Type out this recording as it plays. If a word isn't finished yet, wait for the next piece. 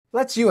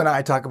Let's you and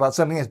I talk about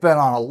something that's been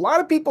on a lot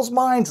of people's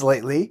minds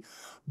lately.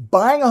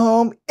 Buying a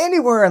home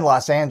anywhere in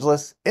Los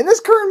Angeles in this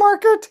current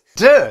market?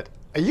 Dude,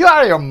 are you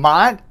out of your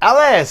mind?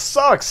 LA is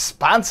so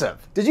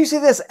expensive. Did you see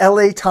this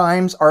LA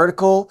Times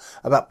article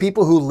about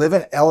people who live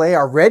in LA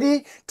are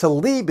ready to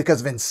leave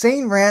because of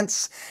insane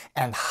rents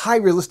and high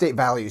real estate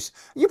values?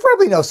 You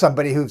probably know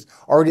somebody who's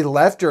already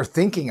left or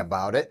thinking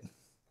about it.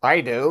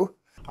 I do.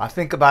 I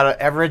think about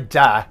it every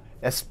day,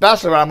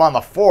 especially when I'm on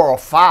the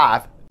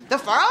 405. The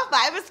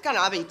 405 is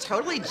gonna be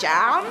totally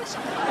jammed,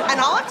 and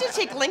I'll have to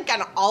take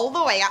Lincoln all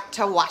the way up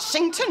to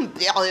Washington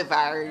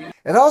Boulevard.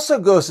 It also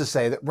goes to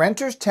say that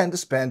renters tend to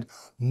spend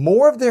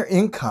more of their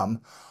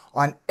income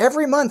on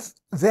every month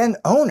than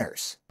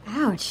owners.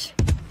 Ouch.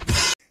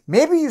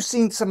 Maybe you've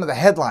seen some of the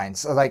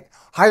headlines like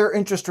higher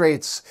interest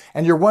rates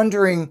and you're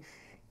wondering,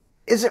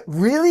 is it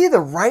really the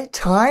right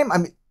time?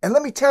 And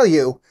let me tell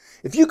you,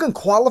 if you can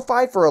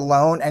qualify for a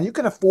loan and you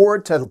can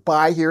afford to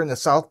buy here in the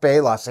South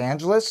Bay, Los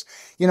Angeles,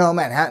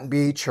 Manhattan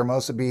Beach,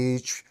 Hermosa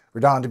Beach,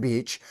 Redondo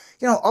Beach,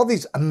 all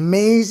these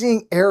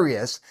amazing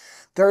areas,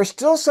 there are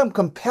still some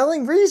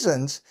compelling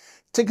reasons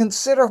to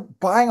consider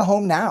buying a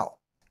home now.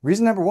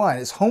 Reason number one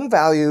is home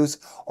values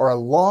are a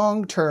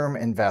long-term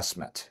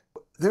investment.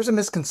 There's a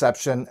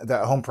misconception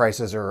that home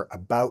prices are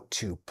about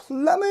to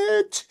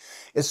plummet,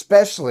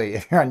 especially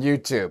if you're on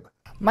YouTube.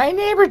 My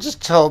neighbor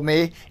just told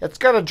me it's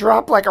gonna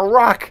drop like a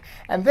rock,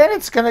 and then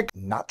it's gonna...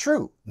 Not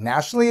true.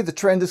 Nationally, the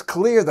trend is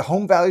clear. The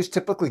home values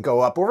typically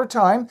go up over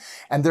time,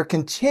 and they're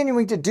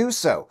continuing to do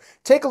so.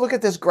 Take a look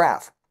at this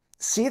graph.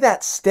 See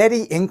that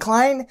steady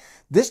incline?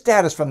 This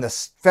data is from the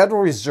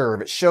Federal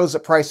Reserve. It shows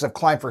that prices have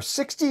climbed for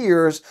 60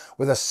 years,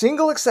 with a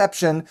single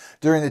exception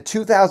during the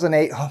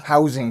 2008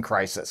 housing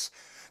crisis.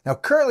 Now,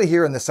 currently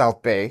here in the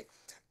South Bay,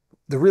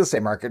 the real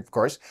estate market, of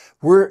course,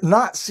 we're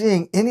not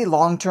seeing any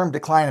long-term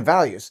decline in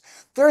values.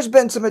 There's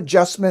been some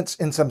adjustments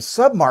in some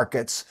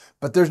submarkets,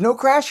 but there's no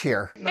crash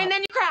here. And then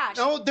you crash.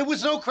 No, there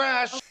was no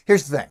crash.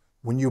 Here's the thing.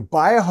 When you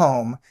buy a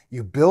home,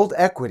 you build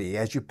equity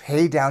as you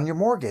pay down your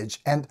mortgage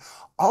and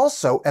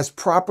also as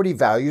property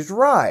values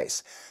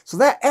rise. So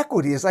that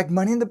equity is like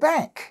money in the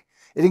bank.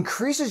 It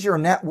increases your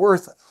net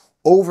worth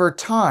over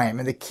time,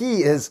 and the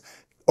key is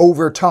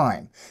over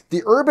time.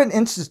 The Urban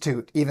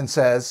Institute even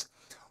says,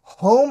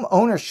 home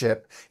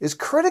ownership is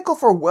critical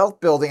for wealth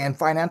building and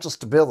financial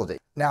stability.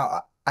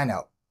 Now, I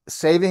know,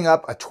 saving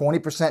up a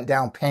 20%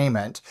 down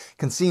payment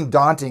can seem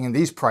daunting in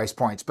these price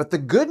points, but the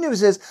good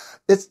news is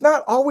it's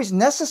not always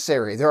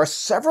necessary. There are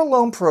several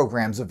loan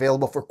programs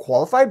available for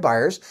qualified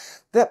buyers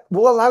that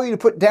will allow you to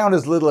put down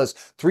as little as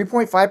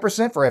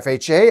 3.5% for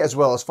FHA, as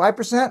well as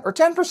 5% or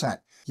 10%.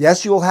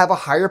 Yes, you will have a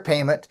higher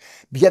payment,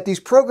 yet these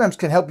programs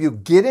can help you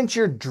get into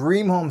your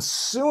dream home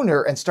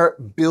sooner and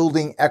start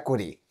building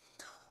equity.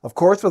 Of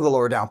course, with a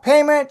lower down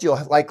payment,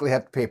 you'll likely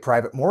have to pay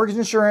private mortgage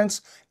insurance,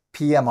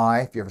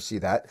 PMI, if you ever see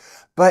that.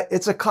 But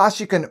it's a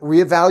cost you can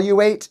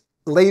reevaluate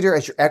later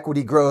as your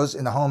equity grows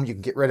in the home. You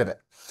can get rid of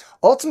it.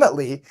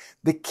 Ultimately,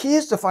 the key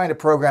is to find a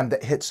program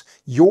that hits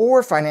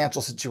your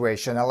financial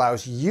situation and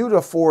allows you to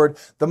afford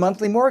the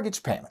monthly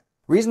mortgage payment.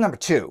 Reason number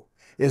two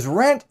is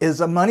rent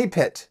is a money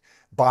pit.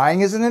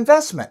 Buying is an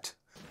investment.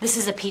 This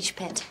is a peach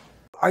pit.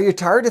 Are you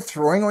tired of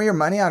throwing away your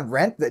money on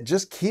rent that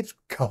just keeps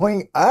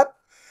going up?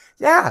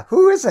 Yeah,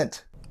 who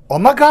isn't? Oh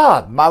my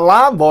God, my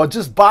landlord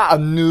just bought a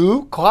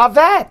new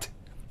Corvette.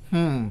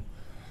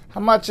 How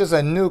much is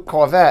a new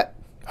Corvette?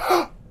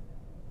 I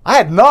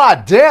had no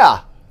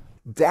idea.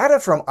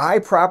 Data from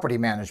iProperty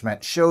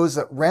Management shows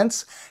that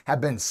rents have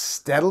been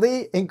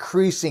steadily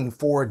increasing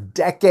for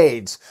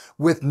decades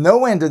with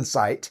no end in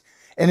sight.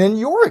 And in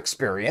your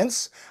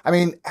experience,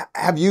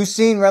 have you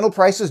seen rental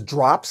prices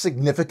drop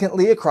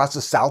significantly across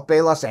the South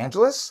Bay, Los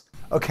Angeles?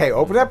 Okay,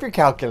 open up your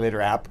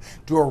calculator app,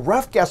 do a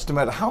rough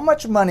guesstimate of how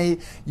much money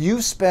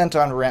you've spent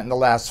on rent in the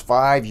last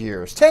 5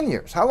 years, 10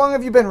 years. How long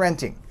have you been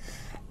renting?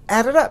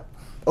 Add it up.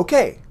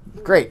 Okay,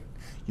 great.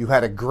 You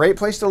had a great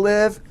place to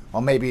live,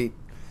 or maybe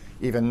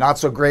even not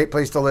so great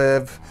place to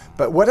live.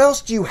 But what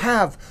else do you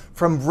have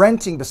from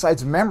renting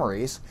besides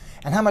memories?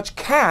 And how much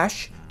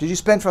cash did you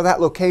spend for that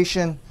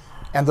location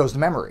and those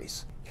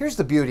memories? Here's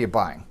the beauty of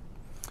buying.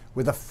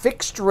 With a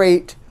fixed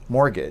rate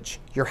mortgage,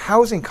 your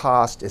housing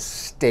cost is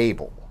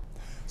stable.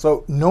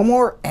 So no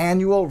more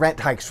annual rent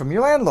hikes from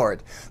your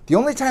landlord. The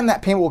only time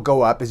that payment will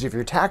go up is if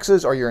your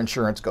taxes or your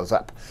insurance goes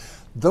up.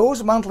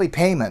 Those monthly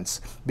payments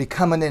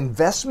become an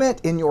investment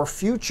in your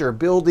future,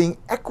 building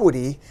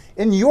equity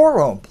in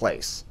your own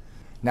place.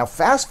 Now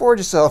fast forward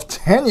yourself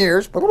 10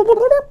 years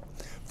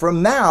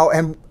from now,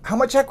 and how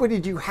much equity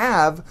do you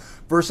have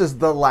versus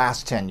the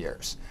last 10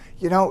 years?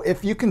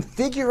 If you can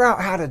figure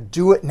out how to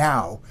do it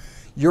now,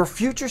 your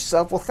future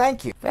self will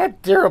thank you.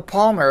 That Daryl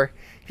Palmer,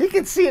 he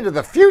can see into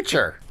the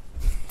future.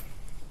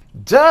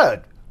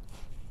 Dude,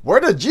 where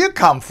did you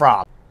come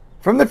from?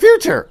 From the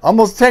future,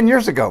 almost 10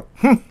 years ago.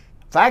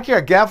 Thank you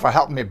again for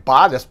helping me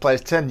buy this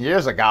place 10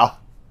 years ago.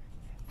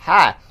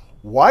 Hi,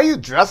 why are you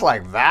dressed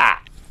like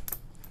that?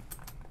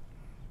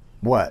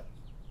 What?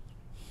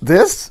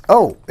 This?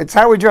 Oh, it's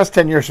how we dress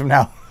 10 years from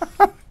now.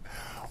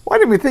 Why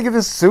didn't we think of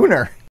this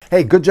sooner?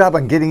 Hey, good job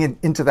on getting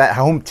into that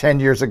home 10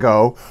 years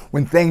ago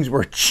when things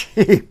were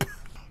cheap.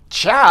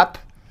 Chap,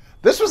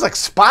 this was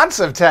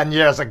expensive 10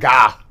 years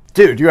ago.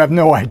 Dude, you have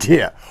no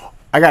idea.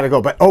 I gotta go,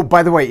 but oh,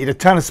 by the way, eat a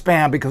ton of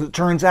Spam because it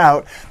turns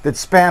out that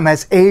Spam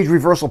has age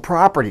reversal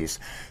properties.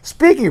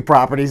 Speaking of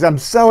properties, I'm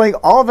selling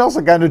all of El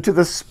Segundo to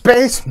the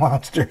space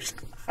monsters.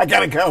 I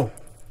gotta go.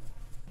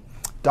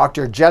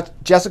 Dr.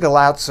 Jessica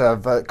Lautz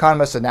of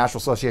Economists and National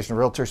Association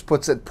of Realtors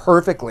puts it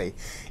perfectly.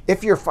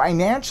 If you're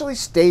financially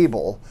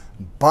stable,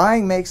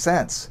 buying makes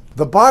sense.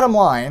 The bottom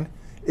line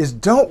is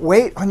don't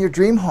wait on your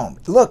dream home.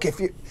 Look,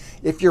 if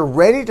you're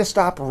ready to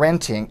stop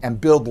renting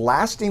and build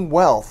lasting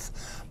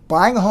wealth,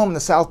 buying a home in the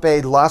South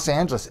Bay, Los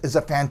Angeles is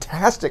a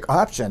fantastic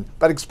option,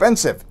 but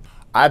expensive.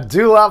 I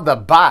do love the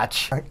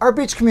beach. Our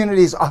beach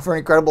communities offer an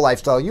incredible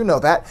lifestyle, you know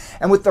that.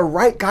 And with the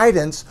right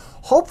guidance,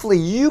 hopefully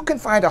you can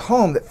find a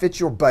home that fits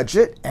your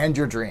budget and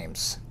your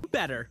dreams.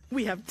 Better.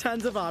 We have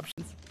tons of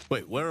options.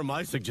 Wait, where are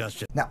my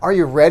suggestions? Now, are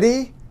you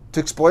ready to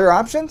explore your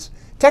options?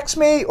 Text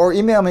me or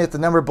email me at the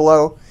number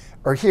below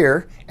or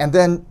here, and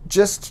then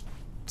just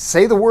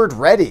say the word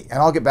ready, and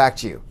I'll get back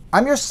to you.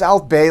 I'm your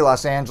South Bay,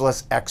 Los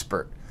Angeles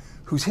expert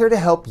who's here to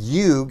help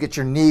you get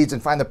your needs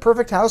and find the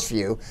perfect house for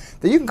you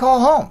that you can call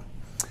home.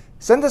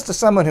 Send this to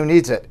someone who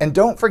needs it, and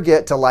don't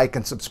forget to like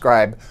and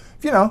subscribe,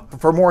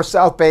 for more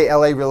South Bay,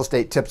 LA real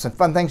estate tips and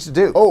fun things to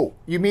do. Oh,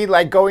 you mean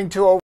like going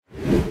to a